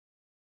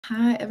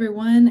Hi,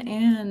 everyone,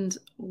 and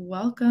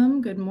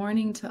welcome. Good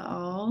morning to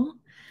all.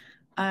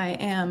 I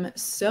am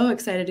so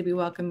excited to be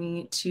welcoming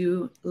you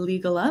to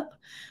Legal Up,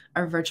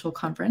 our virtual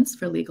conference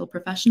for legal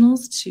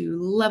professionals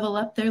to level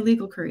up their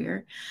legal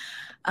career.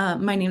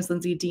 My name is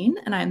Lindsay Dean,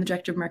 and I am the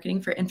Director of Marketing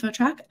for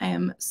InfoTrack. I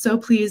am so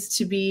pleased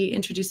to be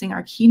introducing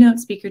our keynote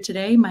speaker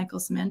today, Michael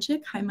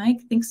Semanchik. Hi, Mike.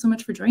 Thanks so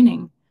much for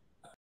joining.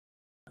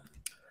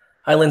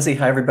 Hi, Lindsay.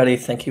 Hi, everybody.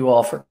 Thank you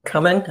all for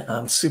coming.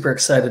 I'm super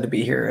excited to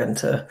be here and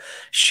to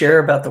share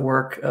about the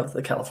work of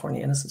the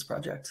California Innocence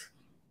Project.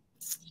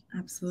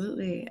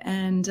 Absolutely.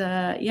 And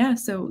yeah,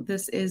 so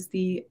this is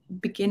the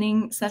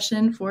beginning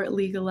session for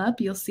Legal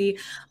Up. You'll see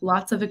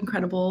lots of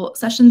incredible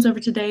sessions over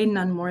today,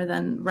 none more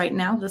than right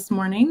now this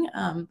morning.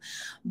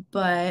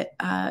 But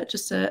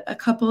just a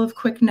couple of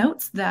quick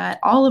notes that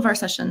all of our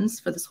sessions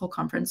for this whole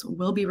conference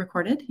will be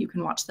recorded. You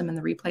can watch them in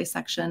the replay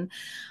section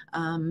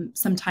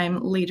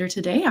sometime later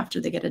today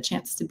after they get a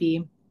chance to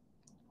be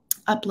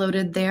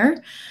uploaded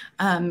there.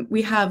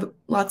 We have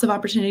lots of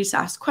opportunities to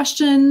ask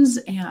questions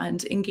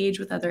and engage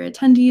with other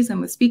attendees and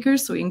with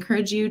speakers. So we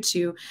encourage you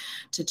to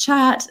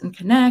chat and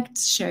connect,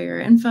 share your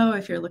info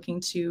if you're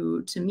looking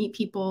to meet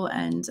people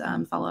and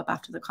follow up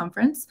after the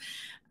conference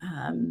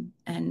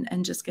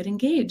and just get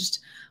engaged.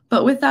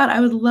 But with that, I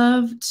would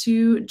love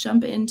to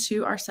jump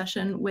into our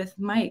session with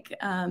Mike.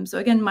 So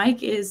again,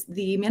 Mike is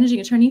the managing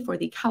attorney for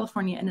the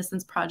California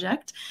Innocence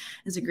Project,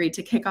 has agreed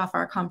to kick off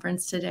our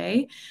conference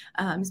today.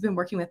 He's been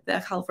working with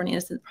the California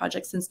Innocence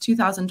Project since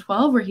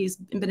 2012, where he's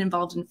been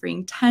involved in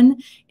freeing 10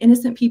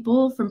 innocent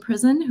people from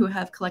prison who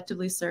have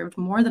collectively served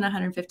more than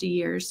 150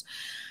 years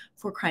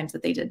for crimes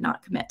that they did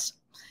not commit.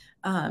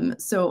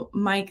 So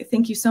Mike,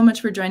 thank you so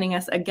much for joining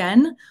us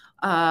again.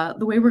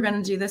 The way we're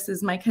going to do this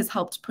is Mike has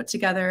helped put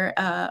together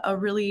a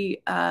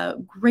really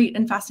great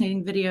and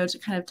fascinating video to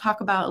kind of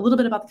talk about a little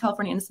bit about the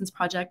California Innocence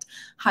Project,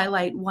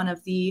 highlight one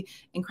of the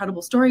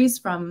incredible stories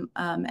from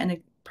a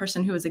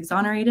person who was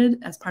exonerated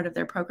as part of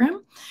their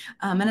program.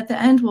 And at the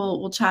end,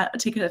 we'll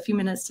take a few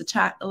minutes to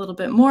chat a little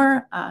bit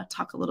more,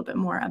 talk a little bit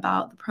more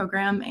about the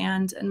program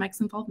and Mike's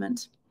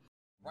involvement.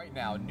 Right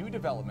now, new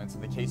developments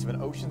in the case of an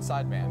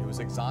Oceanside man who was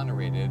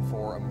exonerated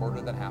for a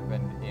murder that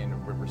happened in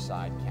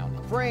Riverside County.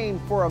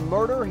 Framed for a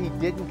murder he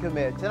didn't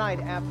commit. Tonight,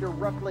 after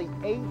roughly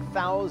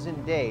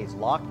 8,000 days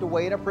locked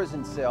away in a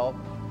prison cell,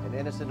 an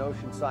innocent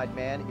Oceanside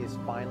man is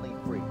finally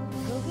free.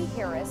 Googie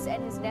Harris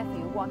and his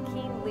nephew,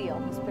 Joaquin Leal,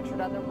 who's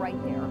pictured on the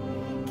right there,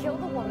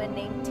 killed a woman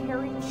named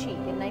Terry Cheat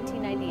in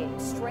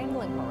 1998,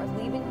 strangling her and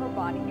leaving her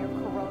body near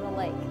Corona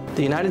Lake.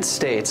 The United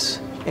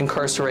States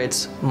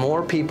incarcerates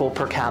more people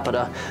per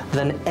capita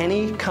than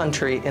any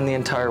country in the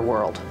entire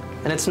world,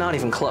 and it's not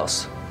even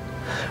close.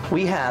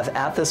 We have,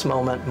 at this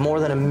moment, more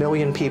than 1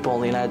 million people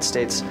in the United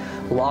States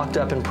locked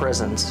up in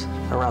prisons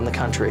around the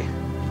country.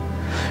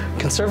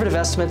 Conservative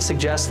estimates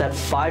suggest that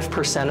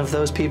 5% of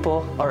those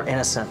people are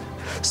innocent.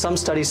 Some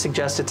studies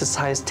suggest it's as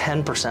high as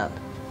 10%.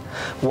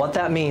 What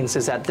that means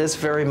is at this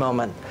very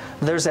moment,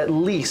 there's at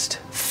least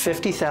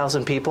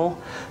 50,000 people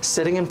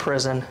sitting in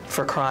prison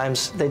for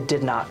crimes they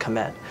did not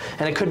commit.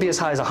 And it could be as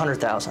high as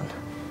 100,000.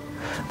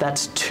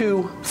 That's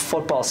 2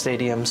 football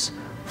stadiums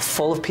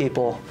full of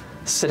people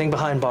sitting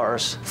behind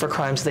bars for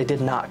crimes they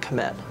did not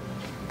commit.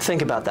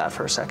 Think about that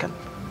for a second.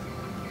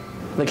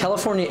 The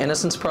California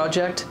Innocence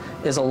Project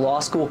is a law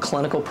school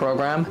clinical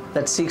program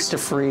that seeks to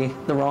free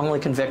the wrongly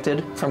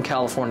convicted from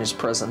California's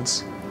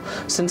prisons.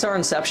 Since our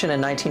inception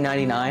in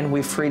 1999,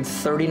 we've freed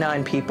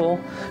 39 people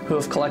who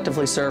have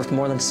collectively served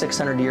more than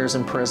 600 years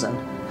in prison.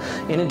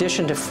 In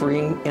addition to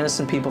freeing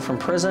innocent people from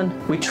prison,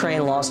 we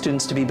train law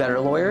students to be better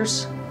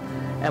lawyers,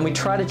 and we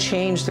try to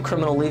change the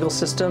criminal legal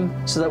system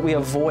so that we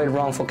avoid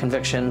wrongful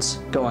convictions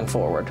going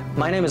forward.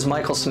 My name is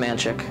Michael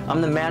Semanchik.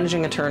 I'm the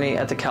managing attorney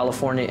at the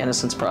California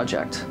Innocence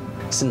Project.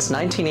 Since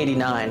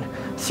 1989,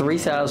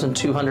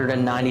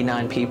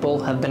 3,299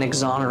 people have been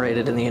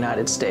exonerated in the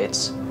United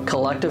States.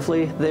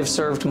 Collectively, they've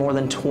served more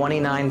than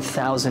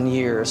 29,000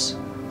 years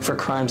for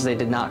crimes they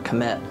did not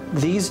commit.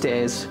 These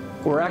days,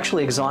 we're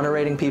actually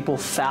exonerating people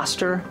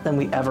faster than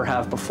we ever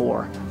have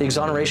before. The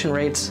exoneration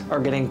rates are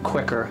getting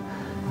quicker.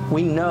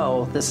 We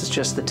know this is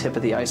just the tip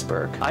of the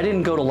iceberg. I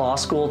didn't go to law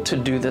school to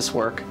do this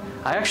work.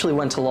 I actually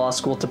went to law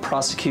school to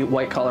prosecute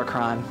white-collar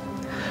crime.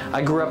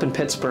 I grew up in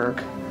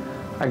Pittsburgh.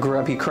 I grew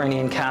up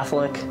Ukrainian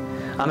Catholic.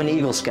 I'm an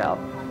Eagle Scout.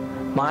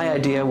 My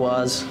idea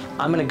was,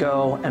 I'm gonna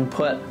go and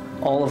put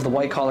all of the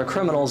white-collar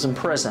criminals in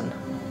prison.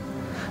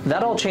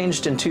 That all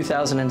changed in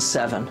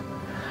 2007.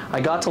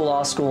 I got to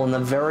law school, and the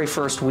very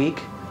first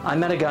week, I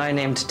met a guy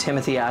named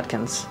Timothy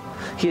Atkins.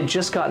 He had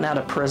just gotten out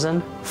of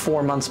prison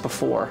 4 months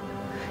before.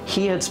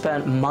 He had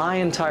spent my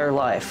entire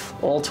life,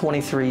 all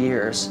 23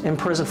 years, in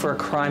prison for a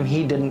crime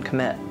he didn't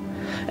commit.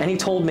 And he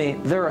told me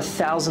there are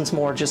thousands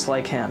more just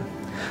like him.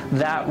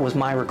 That was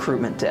my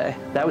recruitment day.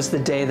 That was the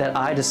day that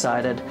I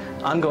decided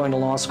I'm going to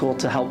law school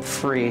to help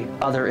free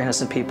other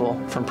innocent people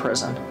from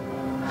prison.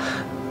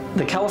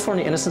 The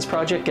California Innocence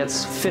Project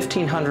gets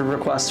 1,500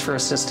 requests for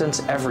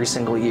assistance every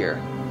single year.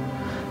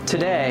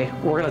 Today,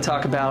 we're going to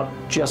talk about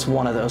just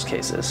one of those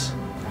cases.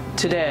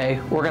 Today,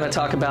 we're going to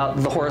talk about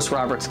the Horace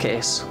Roberts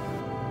case.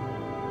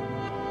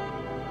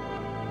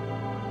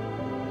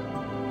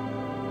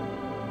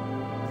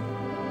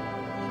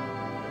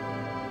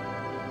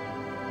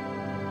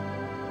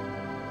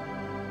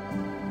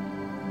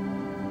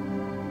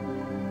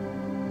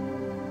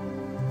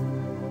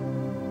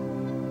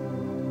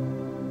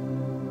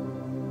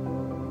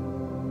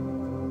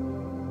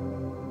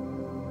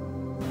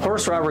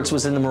 Horace Roberts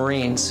was in the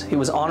Marines. He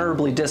was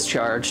honorably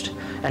discharged,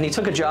 and he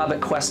took a job at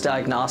Quest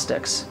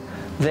Diagnostics.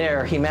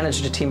 There, he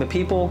managed a team of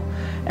people,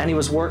 and he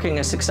was working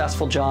a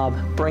successful job,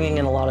 bringing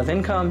in a lot of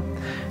income,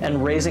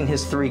 and raising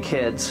his 3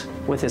 kids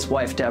with his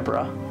wife,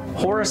 Deborah.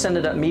 Horace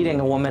ended up meeting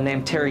a woman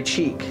named Terry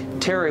Cheek.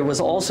 Terry was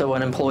also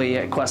an employee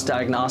at Quest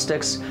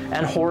Diagnostics,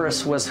 and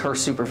Horace was her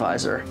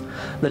supervisor.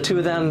 The two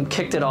of them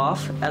kicked it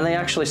off, and they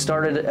actually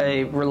started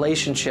a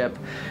relationship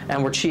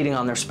and were cheating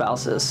on their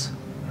spouses.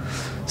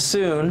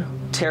 Soon,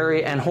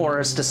 Terry and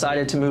Horace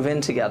decided to move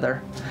in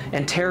together,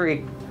 and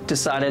Terry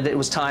decided it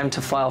was time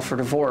to file for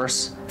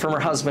divorce from her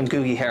husband,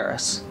 Googie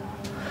Harris.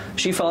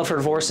 She filed for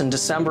divorce in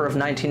December of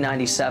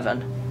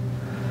 1997.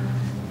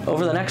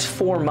 Over the next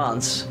 4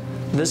 months,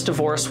 this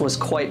divorce was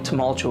quite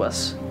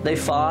tumultuous. They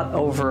fought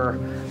over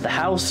the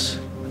house,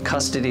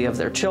 custody of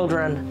their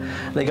children,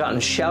 they got in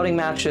shouting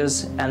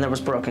matches, and there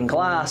was broken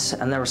glass,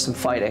 and there was some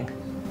fighting.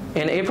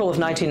 In April of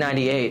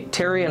 1998,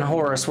 Terry and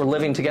Horace were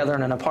living together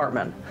in an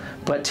apartment,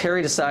 but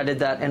Terry decided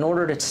that in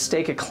order to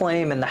stake a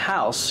claim in the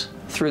house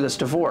through this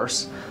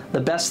divorce,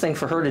 the best thing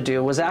for her to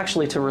do was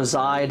actually to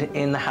reside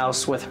in the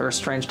house with her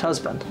estranged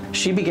husband.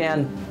 She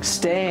began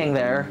staying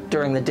there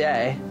during the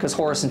day, because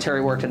Horace and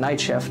Terry worked a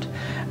night shift,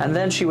 and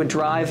then she would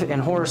drive in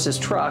Horace's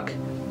truck,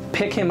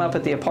 pick him up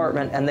at the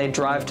apartment, and they'd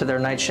drive to their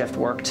night shift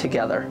work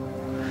together.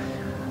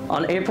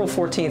 On April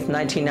 14th,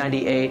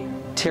 1998,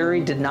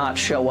 Terry did not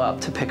show up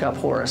to pick up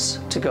Horace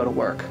to go to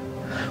work.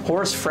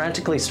 Horace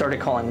frantically started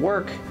calling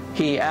work.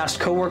 He asked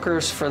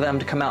coworkers for them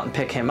to come out and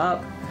pick him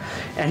up,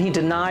 and he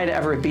denied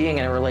ever being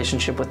in a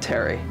relationship with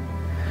Terry.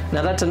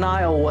 Now, that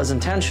denial was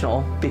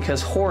intentional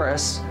because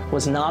Horace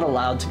was not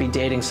allowed to be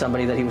dating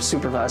somebody that he was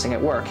supervising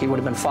at work. He would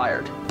have been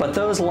fired. But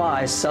those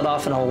lies set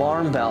off an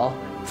alarm bell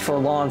for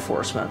law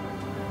enforcement.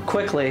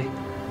 Quickly,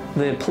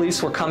 the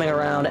police were coming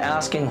around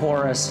asking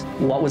Horace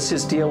what was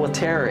his deal with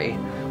Terry.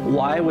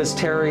 Why was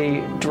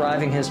Terry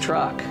driving his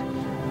truck?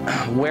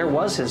 Where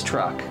was his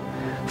truck?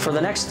 For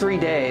the next 3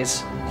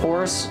 days,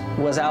 Horace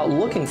was out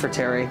looking for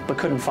Terry, but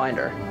couldn't find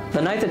her.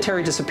 The night that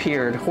Terry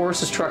disappeared,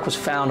 Horace's truck was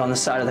found on the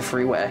side of the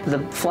freeway. The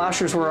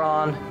flashers were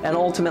on, and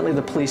ultimately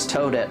the police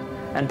towed it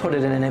and put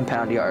it in an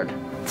impound yard.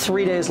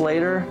 3 days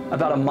later,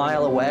 about a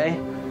mile away,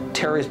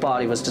 Terry's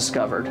body was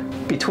discovered.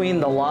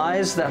 Between the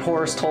lies that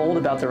Horace told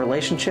about the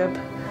relationship,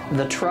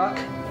 the truck,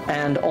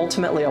 and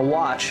ultimately a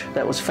watch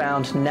that was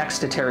found next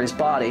to Terry's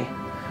body,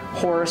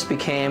 Horace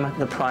became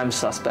the prime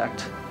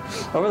suspect.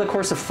 Over the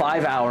course of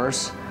 5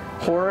 hours,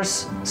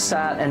 Horace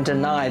sat and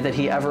denied that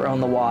he ever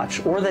owned the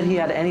watch or that he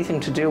had anything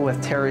to do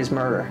with Terry's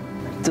murder.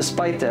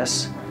 Despite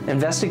this,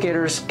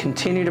 investigators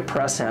continued to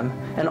press him,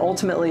 and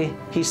ultimately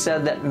he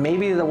said that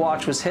maybe the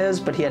watch was his,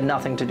 but he had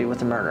nothing to do with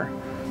the murder.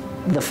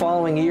 The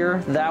following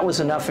year, that was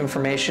enough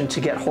information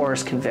to get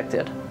Horace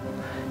convicted.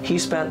 He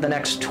spent the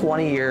next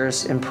 20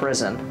 years in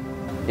prison.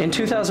 In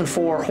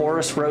 2004,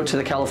 Horace wrote to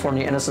the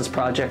California Innocence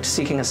Project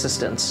seeking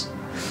assistance.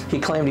 He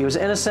claimed he was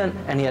innocent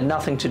and he had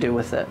nothing to do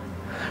with it.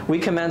 We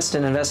commenced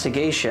an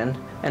investigation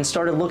and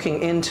started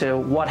looking into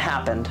what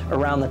happened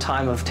around the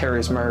time of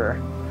Terry's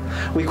murder.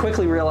 We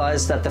quickly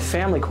realized that the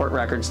family court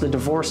records, the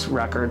divorce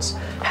records,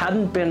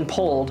 hadn't been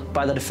pulled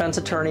by the defense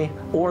attorney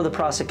or the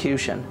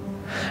prosecution.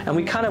 And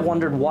we kind of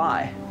wondered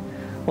why.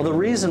 Well, the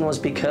reason was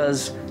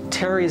because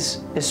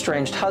Terry's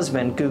estranged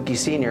husband, Googie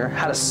Sr.,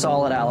 had a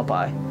solid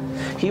alibi.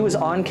 He was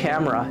on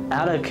camera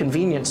at a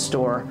convenience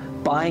store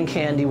buying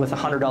candy with a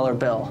 $100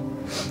 bill.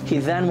 He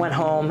then went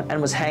home and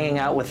was hanging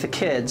out with the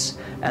kids,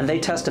 and they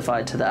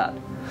testified to that.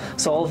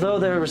 So although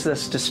there was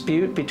this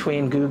dispute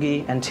between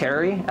Googie and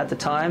Terry at the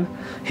time,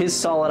 his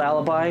solid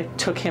alibi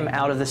took him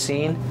out of the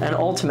scene, and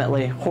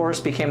ultimately Horace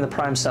became the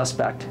prime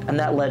suspect, and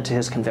that led to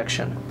his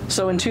conviction.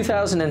 So in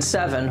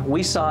 2007,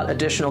 we sought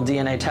additional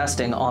DNA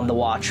testing on the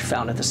watch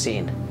found at the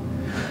scene.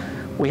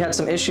 We had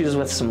some issues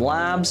with some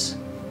labs,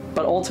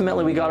 but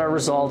ultimately we got our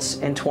results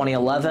in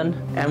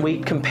 2011, and we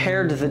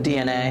compared the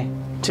DNA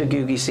to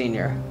Googie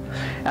Sr.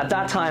 At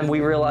that time,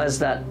 we realized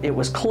that it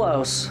was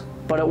close,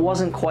 but it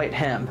wasn't quite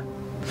him.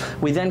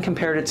 We then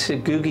compared it to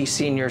Googie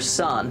Sr.'s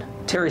son,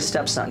 Terry's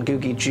stepson,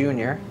 Googie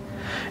Jr.,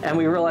 and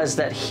we realized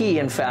that he,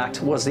 in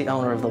fact, was the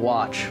owner of the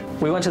watch.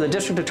 We went to the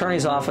district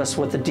attorney's office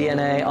with the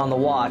DNA on the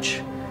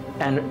watch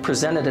and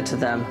presented it to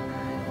them,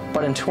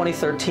 but in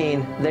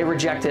 2013, they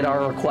rejected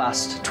our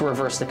request to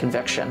reverse the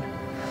conviction.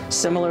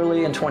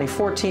 Similarly, in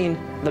 2014,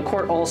 the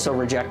court also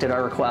rejected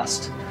our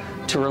request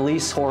to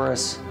release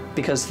Horace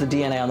because the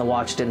DNA on the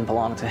watch didn't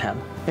belong to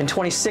him. In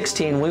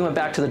 2016, we went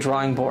back to the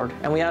drawing board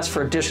and we asked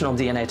for additional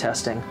DNA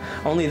testing.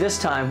 Only this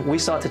time, we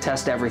sought to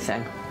test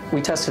everything.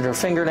 We tested her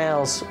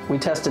fingernails, we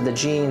tested the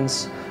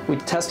jeans, we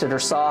tested her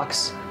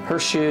socks, her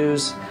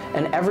shoes,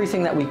 and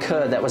everything that we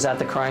could that was at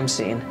the crime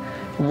scene,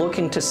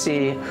 looking to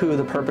see who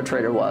the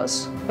perpetrator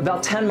was.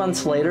 About 10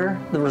 months later,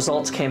 the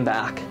results came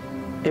back.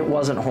 It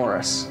wasn't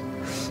Horace.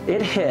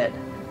 It hit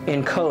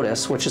in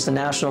CODIS, which is the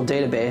national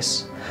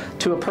database,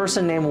 to a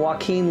person named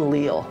Joaquin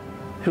Leal,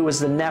 who was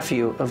the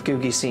nephew of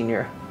Googie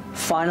Sr.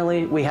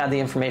 Finally, we had the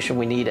information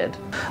we needed.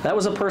 That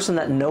was a person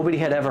that nobody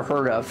had ever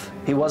heard of.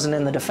 He wasn't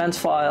in the defense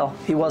file,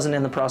 he wasn't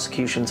in the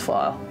prosecution's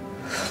file.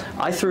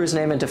 I threw his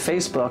name into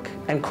Facebook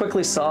and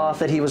quickly saw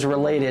that he was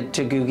related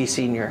to Googie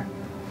Sr.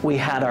 We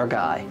had our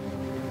guy.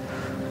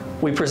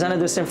 We presented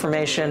this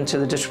information to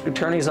the district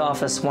attorney's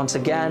office once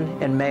again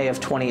in May of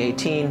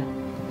 2018.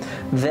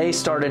 They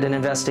started an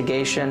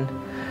investigation,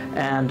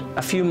 and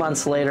a few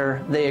months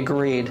later, they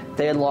agreed.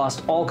 They had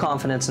lost all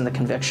confidence in the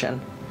conviction.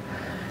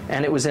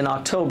 And it was in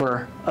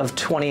October of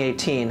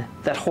 2018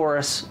 that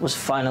Horace was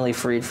finally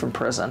freed from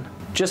prison.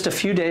 Just a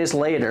few days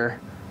later,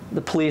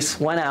 the police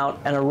went out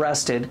and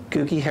arrested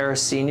Googie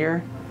Harris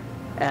Sr.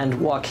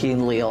 and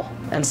Joaquin Leal.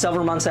 And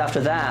several months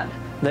after that,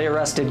 they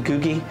arrested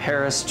Googie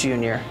Harris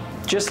Jr.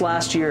 Just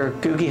last year,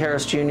 Googie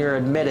Harris Jr.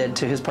 admitted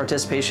to his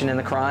participation in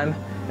the crime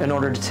in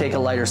order to take a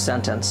lighter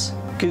sentence.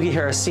 Googie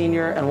Harris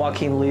Sr. and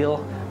Joaquin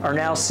Leal are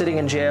now sitting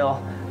in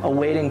jail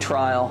awaiting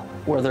trial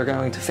where they're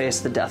going to face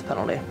the death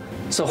penalty.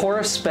 So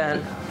Horace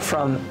spent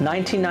from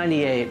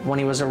 1998, when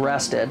he was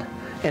arrested,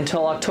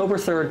 until October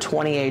 3rd,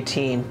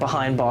 2018,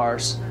 behind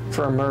bars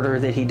for a murder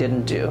that he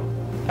didn't do.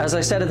 As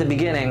I said at the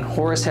beginning,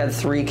 Horace had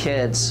 3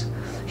 kids.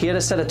 He had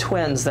a set of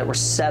twins that were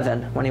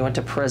 7 when he went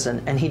to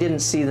prison, and he didn't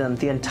see them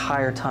the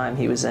entire time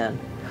he was in.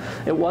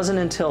 It wasn't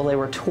until they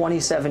were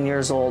 27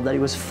 years old that he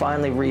was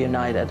finally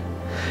reunited.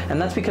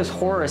 And that's because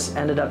Horace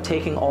ended up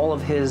taking all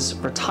of his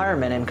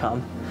retirement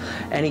income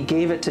and he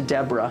gave it to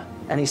Deborah.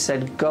 And he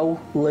said, go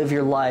live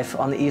your life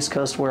on the East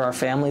Coast where our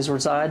families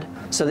reside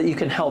so that you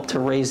can help to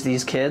raise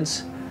these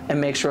kids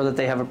and make sure that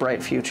they have a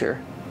bright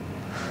future.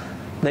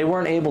 They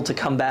weren't able to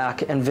come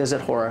back and visit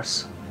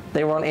Horace.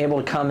 They weren't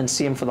able to come and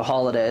see him for the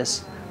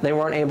holidays. They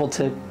weren't able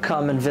to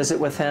come and visit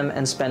with him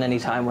and spend any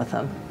time with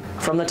him.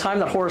 From the time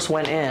that Horace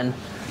went in,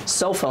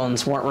 cell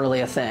phones weren't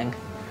really a thing.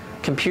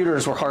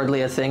 Computers were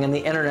hardly a thing, and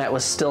the internet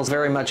was still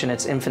very much in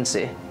its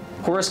infancy.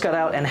 Horace got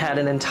out and had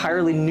an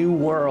entirely new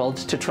world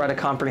to try to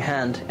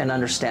comprehend and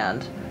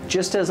understand,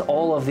 just as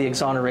all of the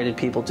exonerated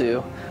people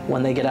do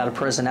when they get out of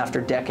prison after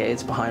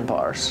decades behind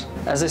bars.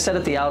 As I said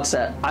at the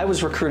outset, I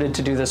was recruited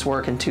to do this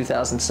work in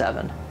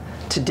 2007.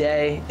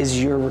 Today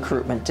is your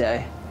recruitment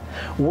day.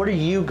 What are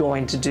you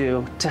going to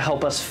do to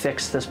help us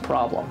fix this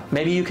problem?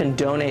 Maybe you can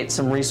donate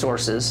some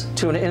resources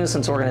to an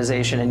innocence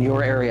organization in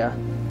your area.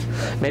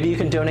 Maybe you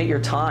can donate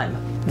your time,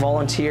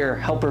 volunteer,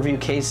 help review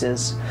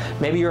cases.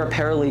 Maybe you're a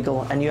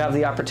paralegal and you have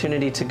the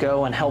opportunity to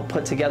go and help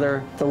put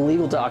together the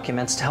legal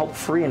documents to help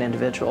free an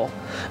individual.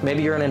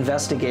 Maybe you're an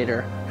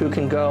investigator who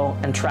can go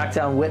and track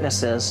down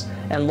witnesses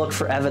and look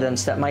for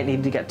evidence that might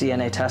need to get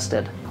DNA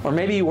tested. Or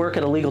maybe you work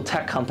at a legal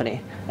tech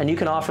company and you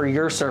can offer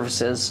your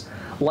services,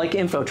 like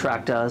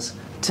InfoTrack does,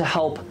 to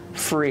help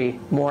free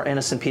more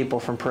innocent people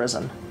from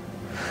prison.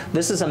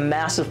 This is a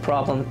massive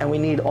problem and we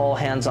need all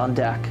hands on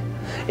deck.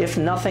 If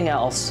nothing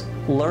else,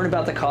 learn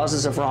about the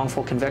causes of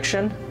wrongful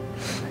conviction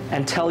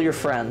and tell your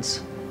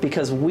friends,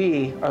 because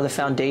we are the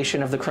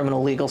foundation of the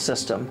criminal legal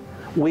system.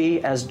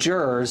 We, as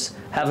jurors,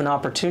 have an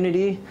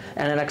opportunity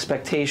and an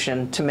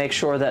expectation to make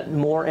sure that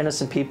more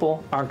innocent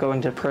people aren't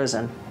going to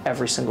prison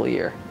every single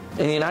year.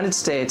 In the United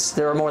States,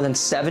 there are more than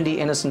 70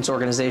 innocence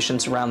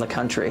organizations around the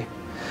country,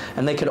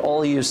 and they could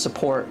all use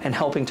support in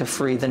helping to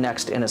free the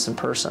next innocent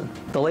person.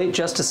 The late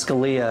Justice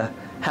Scalia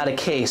had a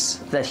case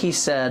that he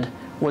said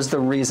was the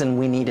reason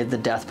we needed the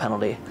death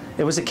penalty.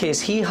 It was a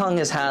case he hung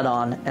his hat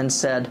on and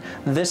said,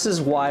 this is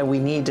why we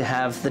need to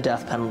have the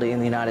death penalty in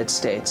the United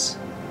States.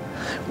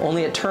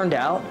 Only it turned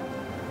out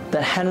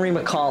that Henry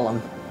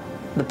McCollum,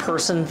 the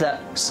person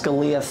that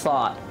Scalia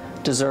thought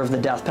deserved the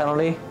death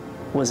penalty,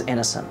 was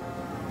innocent.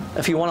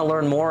 If you want to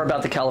learn more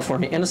about the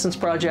California Innocence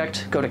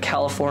Project, go to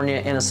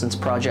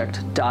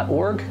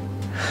californiainnocenceproject.org.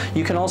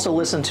 You can also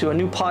listen to a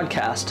new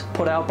podcast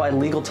put out by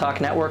Legal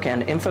Talk Network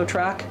and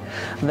InfoTrack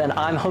that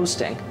I'm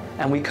hosting,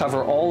 and we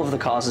cover all of the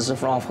causes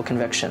of wrongful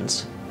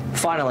convictions.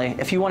 Finally,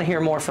 if you want to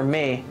hear more from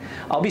me,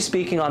 I'll be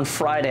speaking on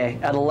Friday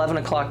at 11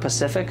 o'clock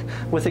Pacific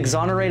with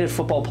exonerated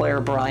football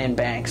player Brian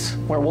Banks,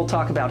 where we'll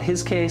talk about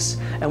his case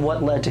and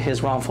what led to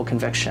his wrongful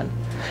conviction.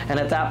 And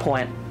at that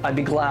point, I'd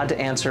be glad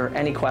to answer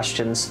any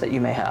questions that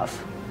you may have.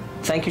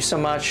 Thank you so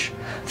much.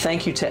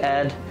 Thank you to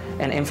Ed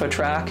and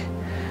InfoTrack,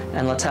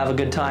 and let's have a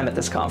good time at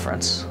this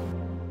conference.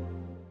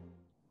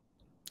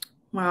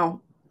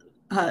 Wow.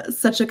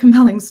 Such a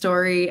compelling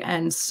story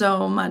and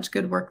so much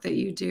good work that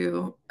you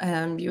do,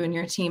 you and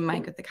your team,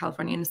 Mike, at the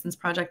California Innocence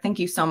Project. Thank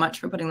you so much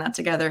for putting that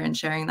together and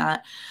sharing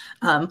that.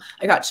 I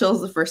got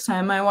chills the first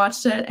time I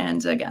watched it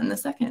and again the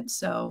second.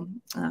 So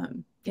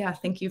Yeah,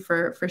 thank you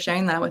for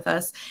sharing that with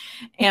us.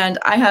 And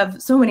I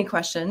have so many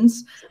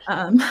questions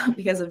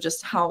because of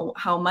just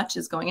how much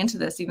is going into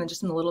this, even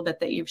just in the little bit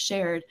that you've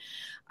shared.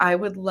 I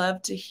would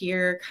love to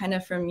hear kind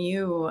of from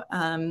you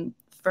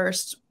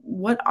first,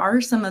 what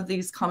are some of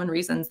these common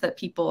reasons that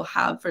people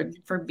have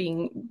for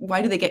being,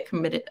 why do they get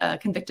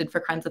convicted for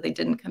crimes that they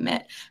didn't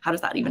commit? How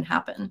does that even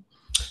happen?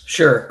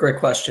 Sure, great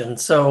question.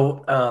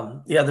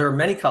 So yeah, there are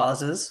many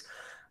causes.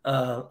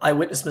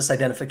 Eyewitness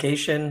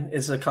misidentification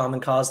is a common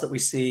cause that we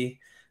see.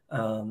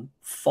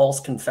 False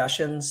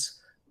confessions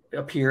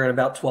appear in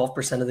about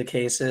 12% of the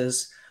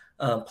cases.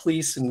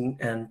 Police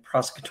and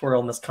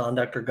prosecutorial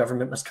misconduct or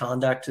government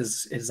misconduct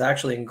is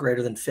actually in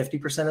greater than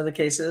 50% of the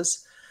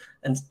cases.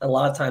 And a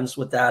lot of times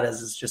what that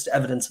is just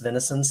evidence of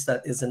innocence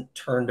that isn't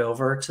turned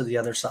over to the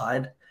other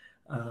side.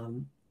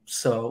 And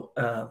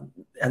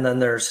then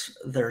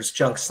there's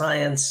junk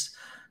science,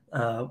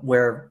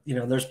 where, you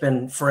know, there's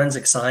been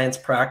forensic science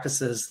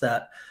practices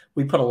that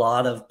we put a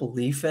lot of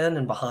belief in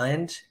and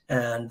behind,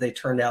 and they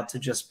turned out to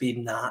just be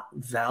not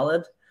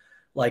valid,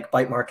 like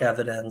bite mark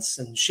evidence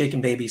and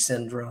shaken baby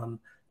syndrome,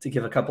 to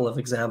give a couple of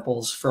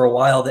examples. For a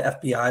while, the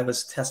FBI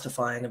was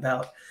testifying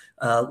about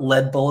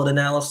lead bullet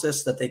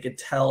analysis, that they could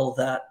tell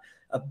that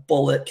a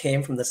bullet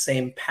came from the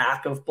same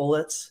pack of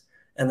bullets,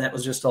 and that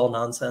was just all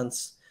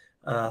nonsense.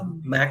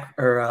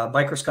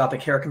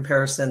 Microscopic hair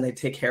comparison, they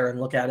take hair and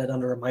look at it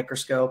under a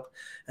microscope,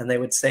 and they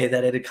would say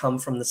that it had come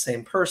from the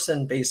same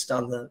person based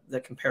on the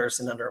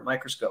comparison under a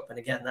microscope. And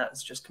again, that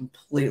is just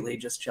completely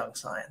just junk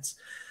science.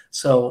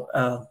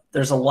 So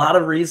there's a lot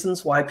of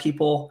reasons why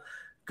people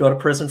go to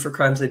prison for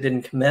crimes they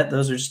didn't commit.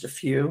 Those are just a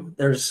few.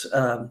 There's,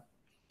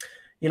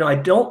 you know, I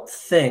don't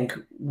think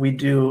we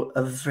do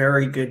a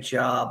very good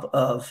job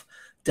of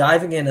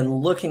diving in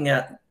and looking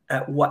at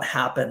what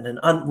happened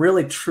and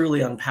really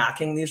truly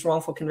unpacking these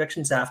wrongful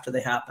convictions after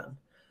they happen.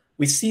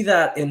 We see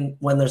that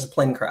when there's a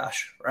plane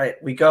crash,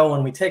 right? We go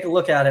and we take a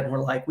look at it and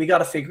we're like, we got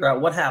to figure out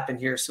what happened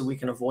here so we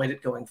can avoid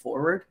it going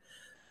forward.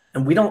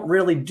 And we don't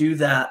really do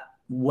that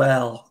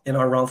well in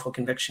our wrongful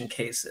conviction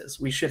cases.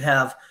 We should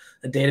have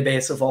a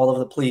database of all of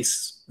the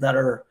police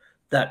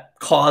that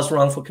cause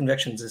wrongful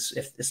convictions,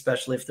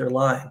 especially if they're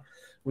lying.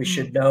 We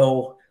should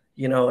know,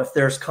 you know, if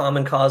there's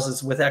common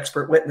causes with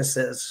expert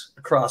witnesses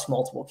across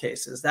multiple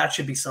cases. That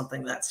should be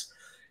something that's,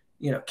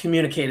 you know,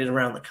 communicated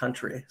around the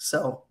country.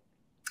 So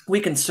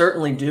we can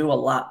certainly do a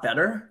lot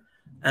better.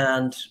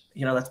 And,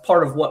 you know, that's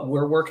part of what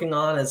we're working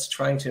on, is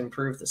trying to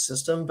improve the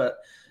system. But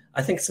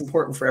I think it's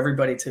important for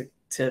everybody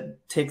to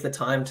take the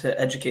time to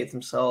educate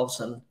themselves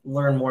and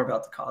learn more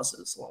about the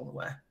causes along the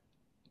way.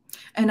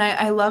 And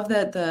I love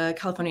that the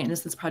California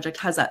Innocence Project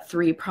has that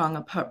three-prong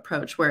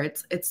approach, where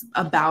it's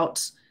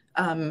about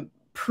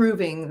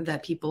proving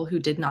that people who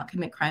did not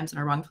commit crimes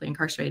and are wrongfully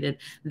incarcerated,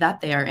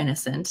 that they are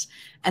innocent.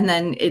 And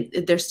then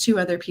there's two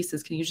other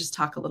pieces. Can you just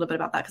talk a little bit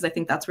about that? Because I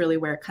think that's really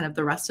where kind of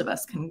the rest of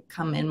us can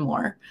come in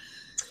more.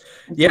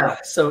 Yeah.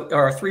 So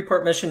our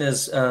three-part mission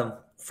is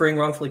freeing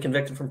wrongfully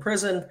convicted from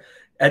prison,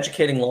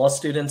 educating law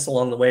students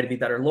along the way to be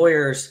better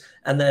lawyers,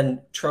 and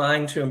then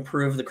trying to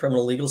improve the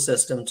criminal legal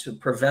system to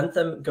prevent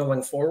them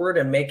going forward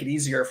and make it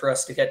easier for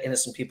us to get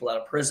innocent people out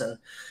of prison.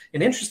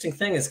 An interesting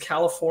thing is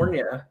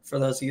California, for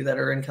those of you that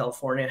are in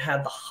California,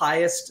 had the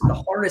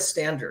hardest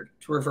standard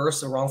to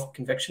reverse a wrongful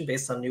conviction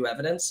based on new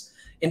evidence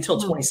until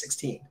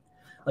 2016.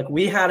 Like,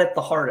 we had it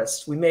the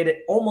hardest. We made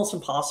it almost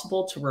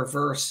impossible to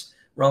reverse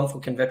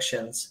wrongful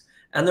convictions.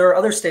 And there are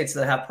other states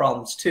that have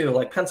problems too.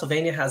 Like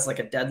Pennsylvania has like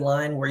a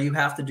deadline where you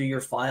have to do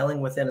your filing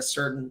within a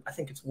certain, I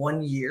think it's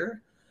 1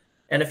 year.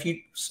 And if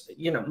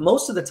you know,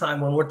 most of the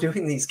time when we're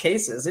doing these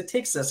cases, it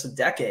takes us a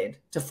decade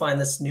to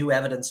find this new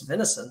evidence of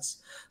innocence.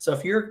 So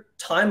if you're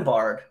time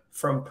barred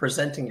from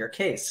presenting your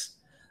case,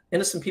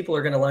 innocent people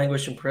are going to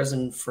languish in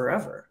prison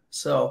forever.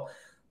 So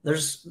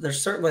there's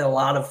certainly a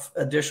lot of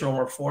additional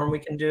reform we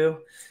can do.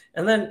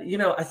 And then, you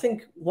know, I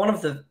think one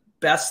of the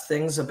best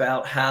things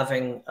about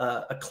having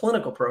a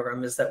clinical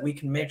program is that we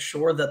can make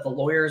sure that the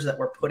lawyers that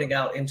we're putting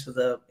out into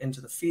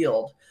the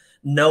field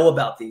know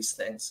about these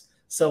things.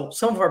 So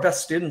some of our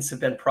best students have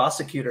been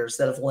prosecutors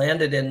that have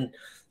landed in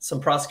some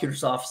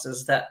prosecutors'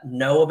 offices that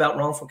know about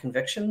wrongful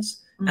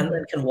convictions and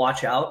then can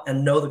watch out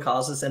and know the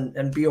causes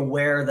and be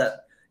aware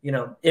that, you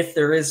know, if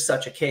there is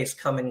such a case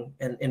coming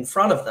in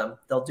front of them,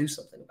 they'll do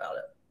something about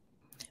it.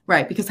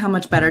 Right, because how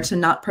much better to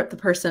not put the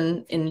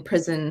person in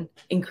prison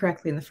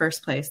incorrectly in the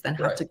first place than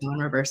have to go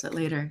and reverse it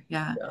later.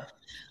 Yeah.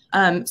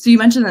 So you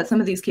mentioned that some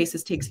of these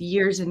cases takes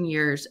years and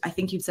years. I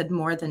think you'd said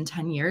more than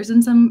 10 years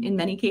in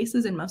many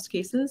cases, in most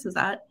cases. Is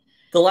that?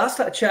 The last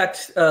I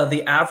checked,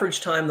 the average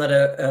time that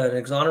an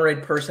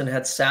exonerated person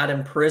had sat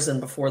in prison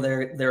before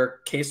their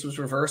case was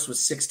reversed was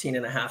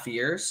 16.5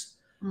 years.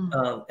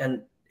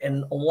 And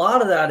a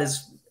lot of that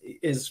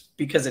is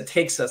because it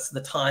takes us the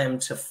time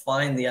to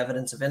find the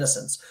evidence of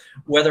innocence,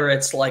 whether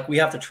it's like we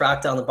have to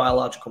track down the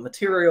biological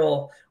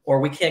material, or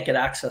we can't get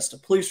access to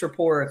police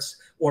reports,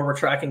 or we're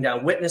tracking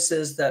down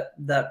witnesses that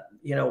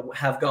you know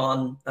have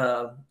gone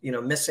you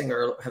know missing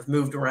or have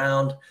moved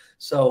around.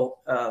 So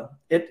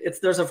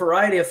there's a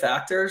variety of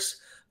factors,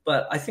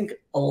 But I think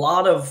a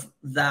lot of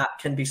that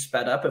can be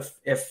sped up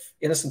if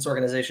innocence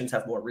organizations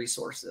have more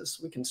resources.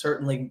 We can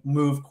certainly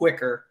move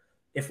quicker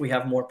if we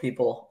have more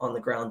people on the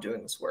ground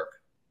doing this work.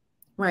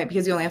 Right,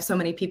 because you only have so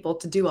many people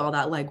to do all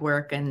that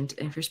legwork, and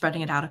if you're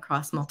spreading it out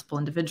across multiple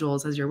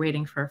individuals as you're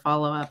waiting for a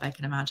follow-up, I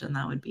can imagine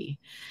that would be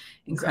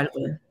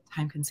incredibly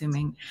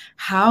time-consuming.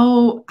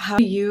 How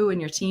do you and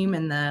your team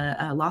and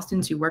the law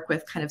students you work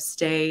with kind of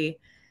stay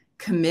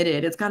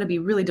committed? It's got to be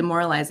really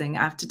demoralizing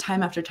after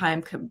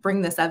time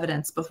bring this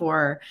evidence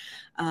before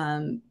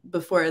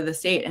the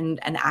state and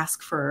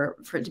ask for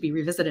it to be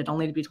revisited,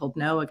 only to be told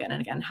no again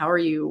and again. How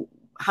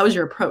is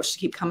your approach to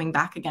keep coming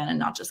back again and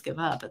not just give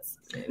up? It's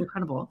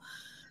incredible.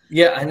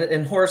 Yeah,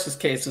 and Horace's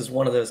case is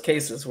one of those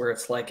cases where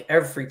it's like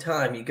every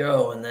time you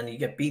go and then you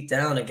get beat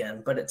down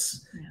again. But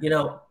it's, you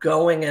know,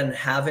 going and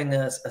having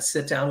a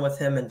sit down with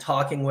him and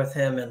talking with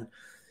him, and,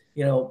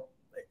 you know,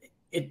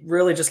 it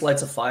really just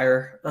lights a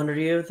fire under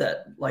you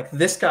that, like,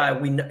 this guy,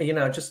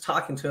 just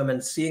talking to him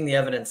and seeing the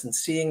evidence and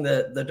seeing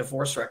the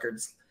divorce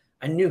records,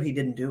 I knew he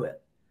didn't do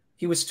it.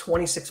 He was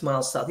 26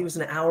 miles south. He was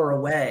an hour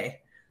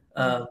away,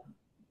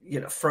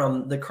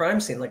 from the crime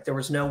scene. Like, there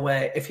was no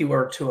way, if he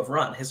were to have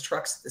run, his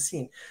truck's at the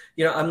scene.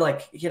 I'm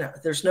like,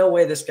 there's no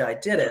way this guy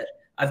did it.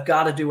 I've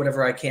got to do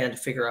whatever I can to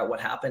figure out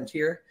what happened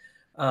here.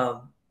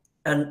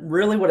 And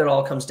really what it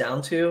all comes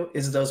down to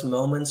is those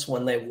moments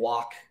when they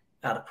walk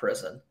out of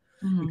prison.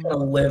 You kind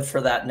of live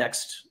for that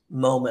next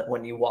moment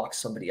when you walk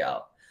somebody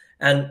out.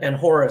 And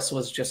Horace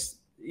was just,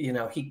 we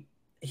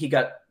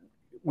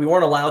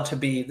weren't allowed to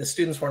be, the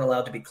students weren't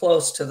allowed to be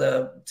close to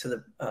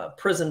the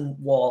prison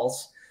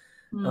walls,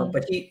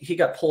 but he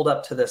got pulled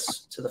up to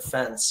the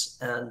fence,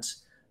 and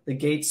the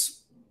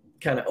gates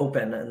kind of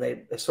open and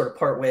they sort of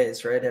part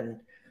ways, right? And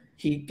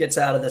he gets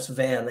out of this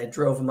van. They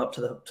drove him up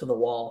to the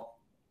wall,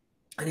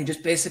 and he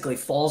just basically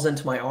falls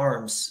into my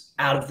arms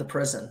out of the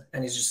prison,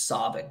 and he's just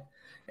sobbing.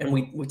 And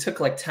we took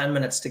like 10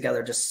 minutes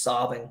together just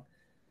sobbing.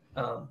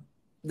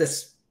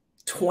 This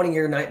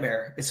 20-year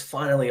nightmare is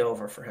finally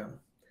over for him.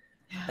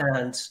 Yeah.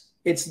 And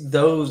it's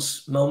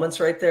those moments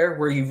right there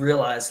where you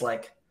realize,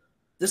 like,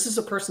 this is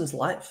a person's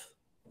life.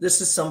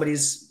 This is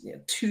somebody's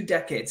 2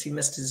 decades. He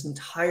missed his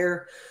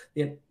entire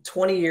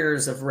 20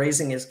 years of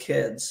raising his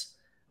kids.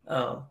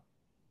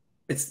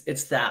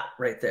 It's that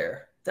right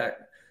there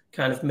that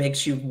kind of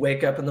makes you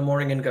wake up in the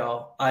morning and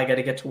go, I got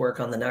to get to work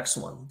on the next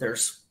one.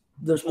 There's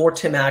more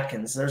Tim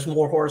Atkins. There's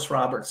more Horace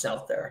Roberts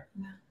out there.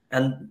 Yeah.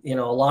 And,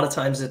 a lot of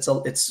times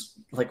it's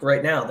like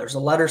right now, there's a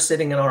letter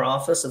sitting in our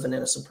office of an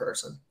innocent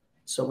person.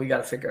 So we got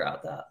to figure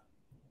out that.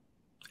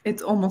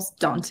 It's almost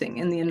daunting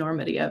in the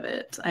enormity of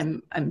it.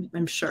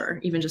 I'm sure,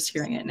 even just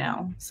hearing it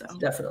now. So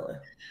definitely.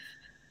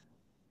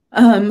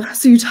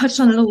 So you touched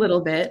on it a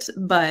little bit,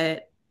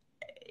 but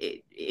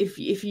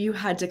if you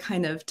had to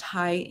kind of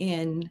tie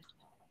in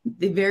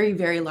the very,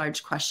 very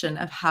large question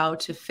of how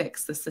to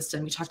fix the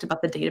system. You talked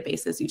about the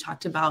databases. You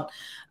talked about,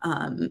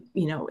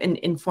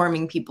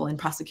 informing people in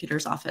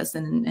prosecutor's office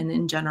and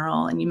in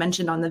general. And you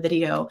mentioned on the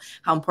video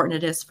how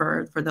important it is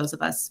for those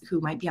of us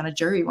who might be on a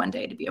jury one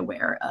day to be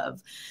aware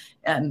of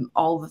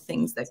all the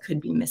things that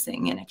could be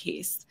missing in a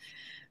case.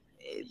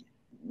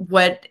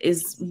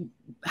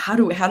 How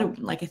do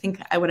I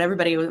think what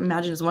everybody would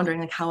imagine is wondering,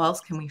 like, how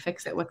else can we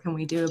fix it? What can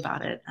we do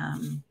about it?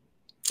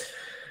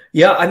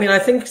 Yeah, I mean, I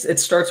think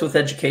it starts with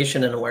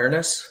education and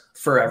awareness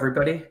for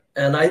everybody.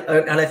 And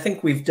I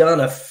think we've done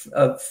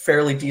a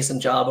fairly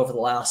decent job over the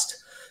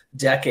last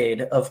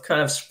decade of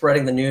kind of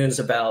spreading the news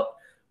about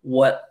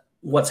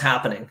what's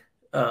happening.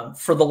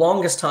 For the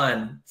longest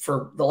time,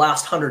 for the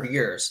last 100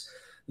 years,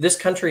 this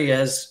country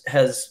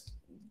has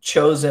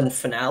chosen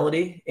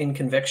finality in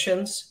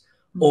convictions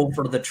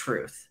over the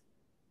truth.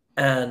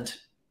 And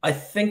I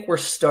think we're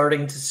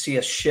starting to see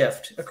a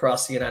shift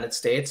across the United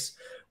States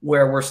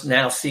where we're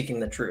now seeking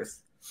the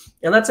truth.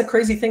 And that's a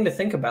crazy thing to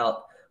think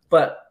about.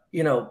 But,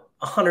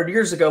 100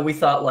 years ago, we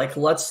thought, like,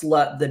 let's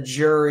let the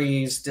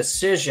jury's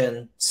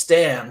decision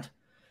stand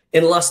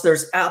unless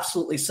there's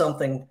absolutely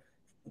something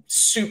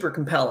super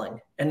compelling.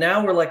 And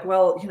now we're like,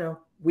 well,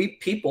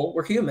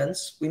 we're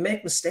humans, we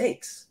make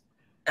mistakes.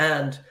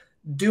 And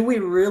do we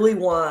really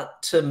want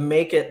to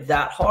make it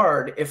that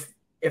hard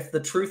if the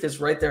truth is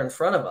right there in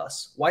front of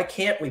us? Why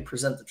can't we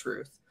present the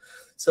truth?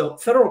 So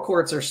federal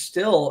courts are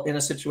still in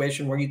a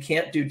situation where you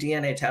can't do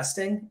DNA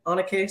testing on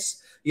a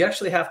case. You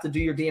actually have to do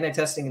your DNA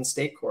testing in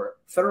state court.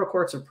 Federal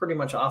courts are pretty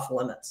much off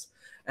limits.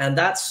 And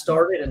that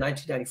started in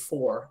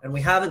 1994. And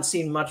we haven't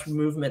seen much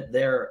movement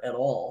there at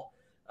all.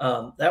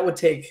 That would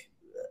take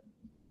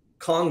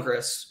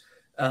Congress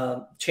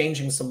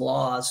changing some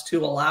laws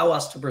to allow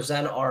us to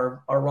present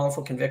our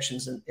wrongful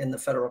convictions in the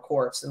federal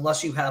courts,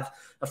 unless you have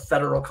a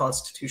federal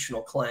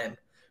constitutional claim,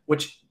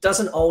 which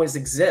doesn't always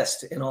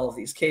exist in all of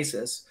these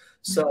cases.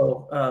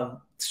 So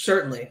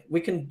certainly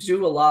we can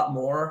do a lot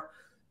more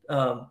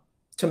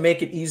to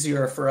make it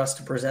easier for us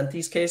to present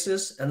these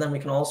cases. And then we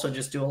can also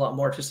just do a lot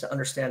more just to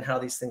understand how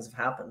these things have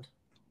happened.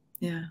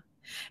 Yeah.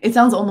 It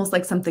sounds almost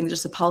like something,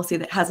 just a policy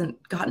that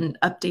hasn't gotten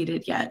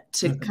updated yet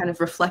to kind of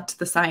reflect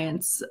the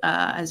science,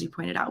 as you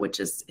pointed out, which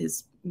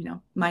is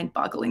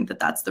mind-boggling that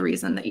that's the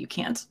reason that you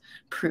can't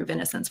prove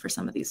innocence for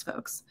some of these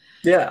folks.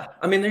 Yeah,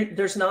 I mean,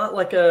 there's not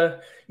like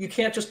you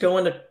can't just go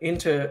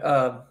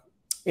into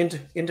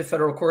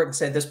federal court and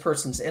say this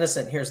person's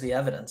innocent. Here's the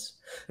evidence.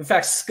 In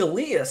fact,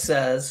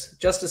 Justice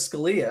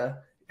Scalia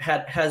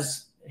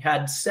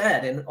had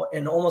said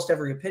in almost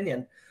every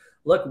opinion,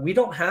 look, we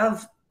don't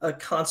have a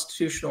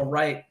constitutional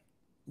right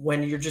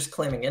when you're just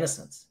claiming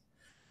innocence.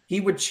 He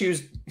would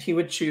choose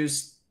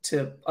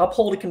to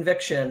uphold a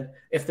conviction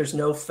if there's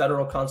no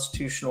federal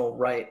constitutional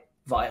right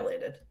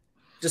violated,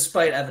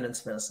 despite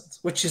evidence of innocence,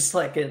 which is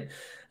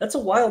that's a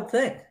wild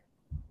thing.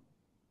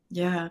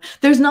 Yeah,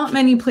 there's not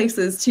many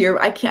places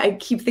I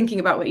keep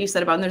thinking about what you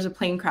said about, and there's a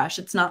plane crash.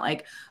 It's not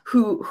like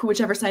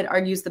whichever side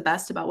argues the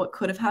best about what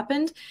could have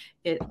happened.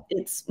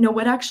 It's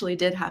what actually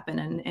did happen.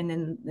 And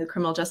in the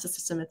criminal justice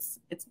system, it's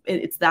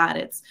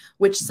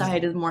which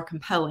side is more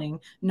compelling,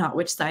 not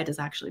which side is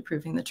actually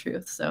proving the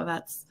truth. So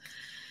that's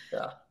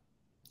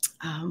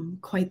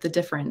quite the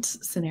different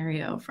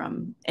scenario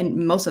from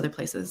in most other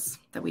places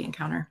that we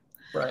encounter.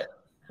 Right.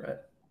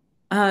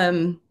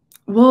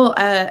 Well,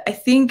 I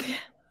think,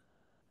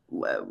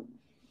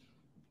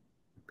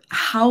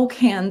 how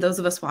can those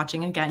of us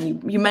watching,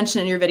 again, you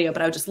mentioned in your video,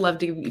 but I would just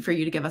love for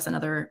you to give us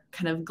another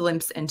kind of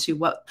glimpse into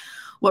what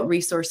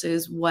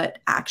resources, what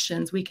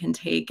actions we can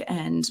take,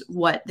 and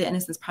what the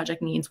Innocence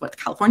Project needs, what the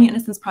California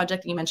Innocence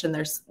Project, you mentioned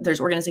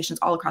there's organizations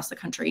all across the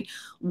country.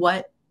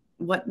 What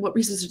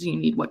resources do you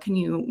need? What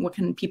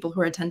can people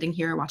who are attending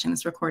here or watching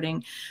this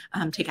recording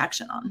take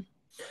action on?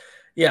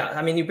 Yeah,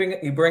 I mean, you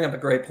bring up a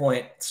great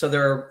point. So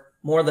there are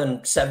more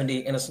than 70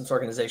 innocence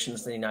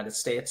organizations in the United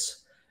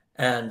States,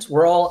 and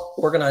we're all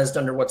organized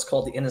under what's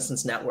called the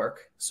Innocence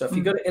Network. So if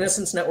you go to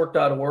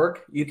innocencenetwork.org,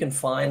 you can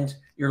find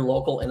your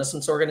local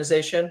innocence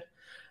organization,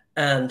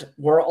 and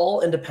we're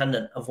all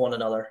independent of one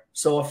another.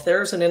 So if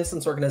there's an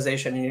innocence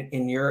organization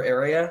in your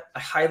area,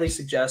 I highly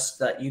suggest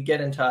that you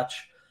get in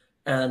touch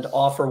and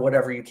offer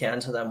whatever you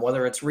can to them,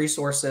 whether it's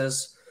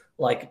resources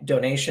like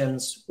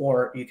donations,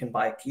 or you can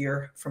buy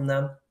gear from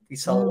them. We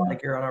sell a lot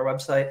of gear on our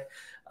website.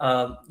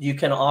 You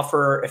can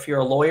offer, if you're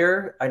a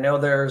lawyer, I know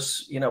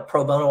there's,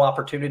 pro bono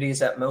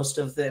opportunities at most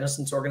of the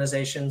innocence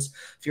organizations.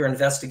 If you're an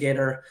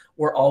investigator,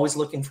 we're always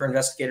looking for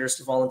investigators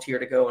to volunteer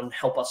to go and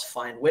help us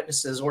find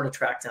witnesses or to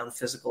track down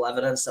physical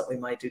evidence that we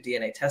might do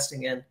DNA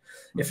testing in.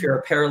 If you're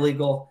a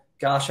paralegal,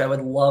 gosh, I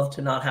would love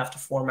to not have to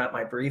format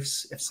my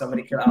briefs. If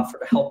somebody could offer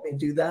to help me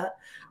do that,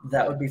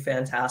 that would be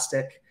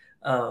fantastic.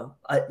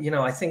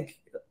 I think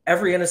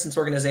every innocence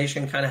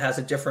organization kind of has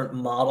a different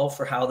model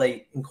for how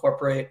they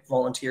incorporate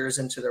volunteers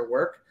into their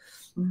work.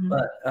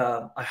 But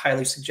I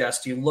highly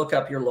suggest you look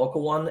up your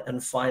local one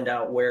and find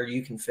out where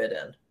you can fit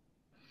in.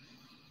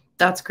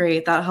 That's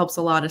great. That helps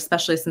a lot,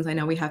 especially since I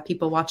know we have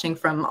people watching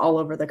from all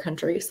over the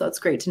country. So it's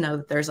great to know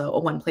that there's a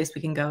one place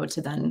we can go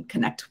to then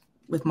connect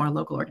with more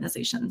local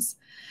organizations.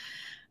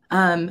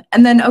 And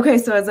then, okay,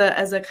 so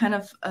as a kind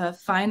of a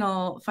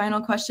final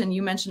question,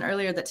 you mentioned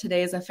earlier that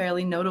today is a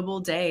fairly notable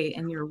day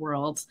in your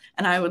world,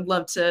 and I would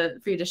love for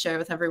you to share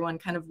with everyone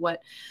kind of what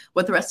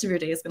the rest of your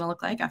day is going to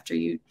look like after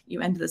you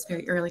end this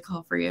very early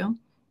call for you.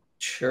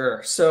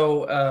 Sure.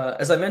 So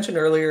as I mentioned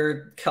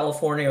earlier,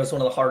 California is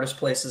one of the hardest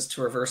places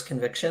to reverse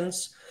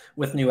convictions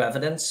with new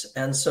evidence,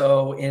 and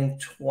so in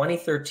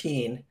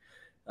 2013.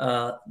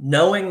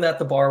 Knowing that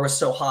the bar was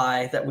so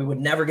high that we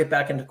would never get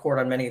back into court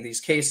on many of these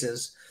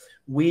cases,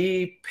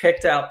 we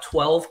picked out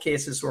 12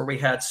 cases where we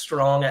had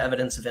strong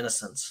evidence of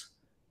innocence,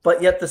 but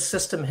yet the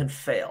system had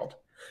failed.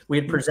 We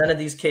had presented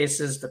these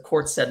cases, the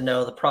court said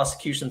no, the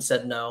prosecution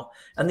said no,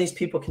 and these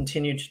people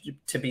continued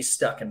to be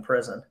stuck in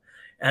prison.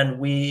 And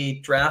we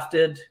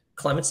drafted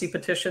clemency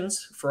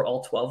petitions for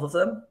all 12 of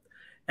them,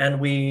 and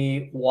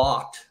we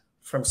walked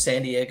from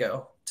San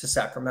Diego to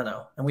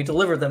Sacramento, and we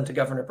delivered them to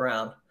Governor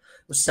Brown.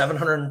 It was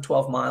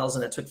 712 miles,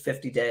 and it took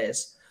 50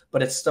 days,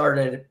 but it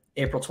started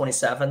April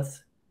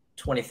 27th,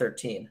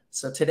 2013.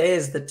 So today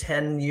is the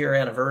 10-year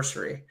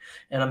anniversary.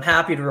 And I'm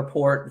happy to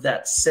report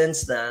that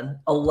since then,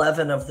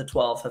 11 of the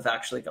 12 have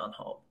actually gone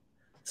home.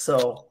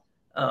 So,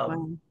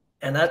 and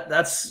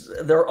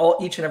they're all,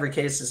 each and every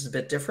case is a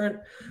bit different.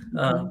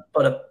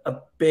 But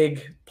a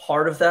big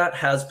part of that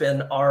has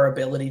been our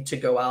ability to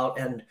go out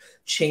and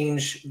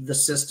change the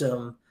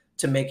system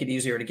to make it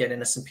easier to get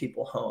innocent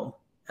people home.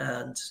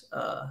 And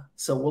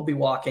so we'll be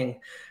walking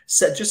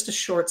just a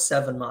short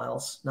 7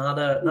 miles, not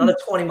a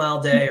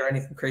 20-mile day or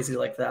anything crazy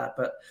like that.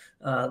 But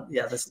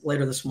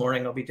later this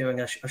morning, I'll be doing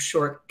a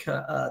short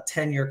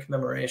 10-year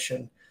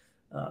commemoration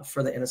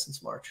for the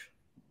Innocence March.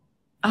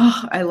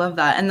 Oh, I love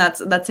that. And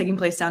that's taking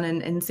place down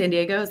in San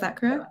Diego. Is that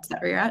correct? Is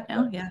that where you're at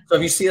now? Yeah. So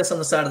if you see us on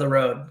the side of the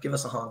road, give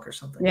us a honk or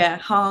something. Yeah.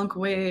 Honk,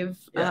 wave.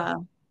 Yeah.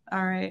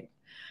 All right.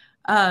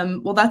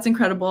 Well, that's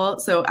incredible.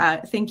 So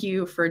thank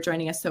you for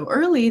joining us so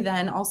early,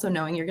 then also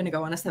knowing you're going to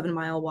go on a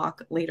 7-mile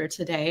walk later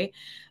today.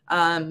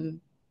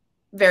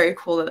 Very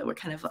cool that we're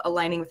kind of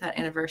aligning with that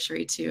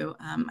anniversary too.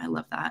 I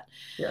love that.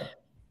 Yeah.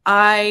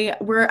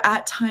 We're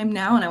at time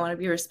now, and I want to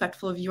be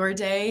respectful of your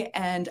day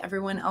and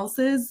everyone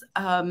else's.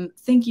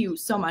 Thank you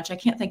so much. I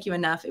can't thank you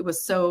enough. It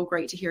was so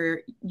great to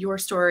hear your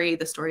story,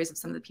 the stories of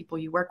some of the people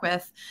you work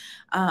with.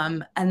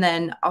 And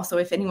then also,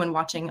 if anyone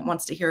watching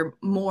wants to hear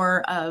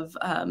more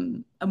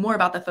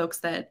about the folks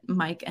that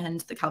Mike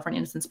and the California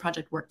Innocence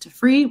Project work to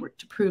free, work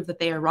to prove that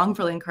they are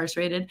wrongfully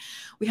incarcerated,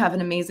 we have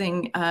an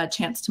amazing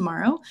chance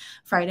tomorrow,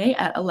 Friday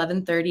at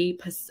 11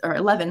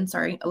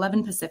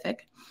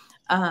 Pacific.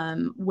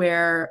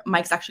 Where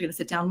Mike's actually going to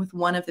sit down with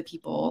one of the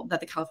people that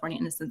the California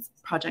Innocence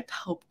Project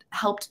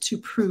helped to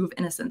prove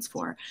innocence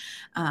for,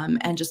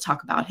 and just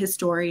talk about his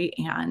story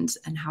and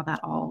how that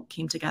all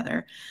came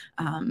together.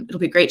 It'll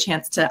be a great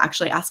chance to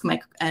actually ask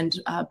Mike and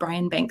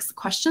Brian Banks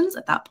questions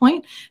at that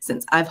point,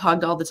 since I've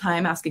hogged all the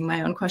time asking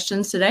my own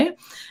questions today.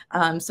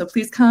 So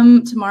please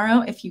come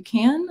tomorrow if you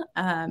can,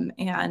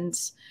 and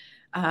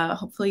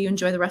hopefully you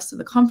enjoy the rest of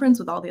the conference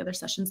with all the other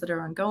sessions that are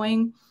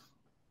ongoing.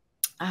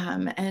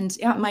 And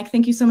yeah, Mike,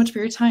 thank you so much for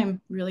your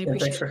time. Really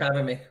appreciate it. Thanks for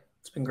having me.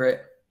 It's been great.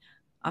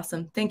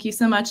 Awesome. Thank you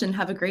so much, and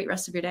have a great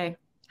rest of your day.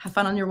 Have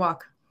fun on your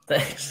walk.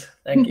 Thanks.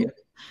 Thank you.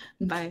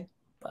 Bye.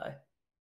 Bye.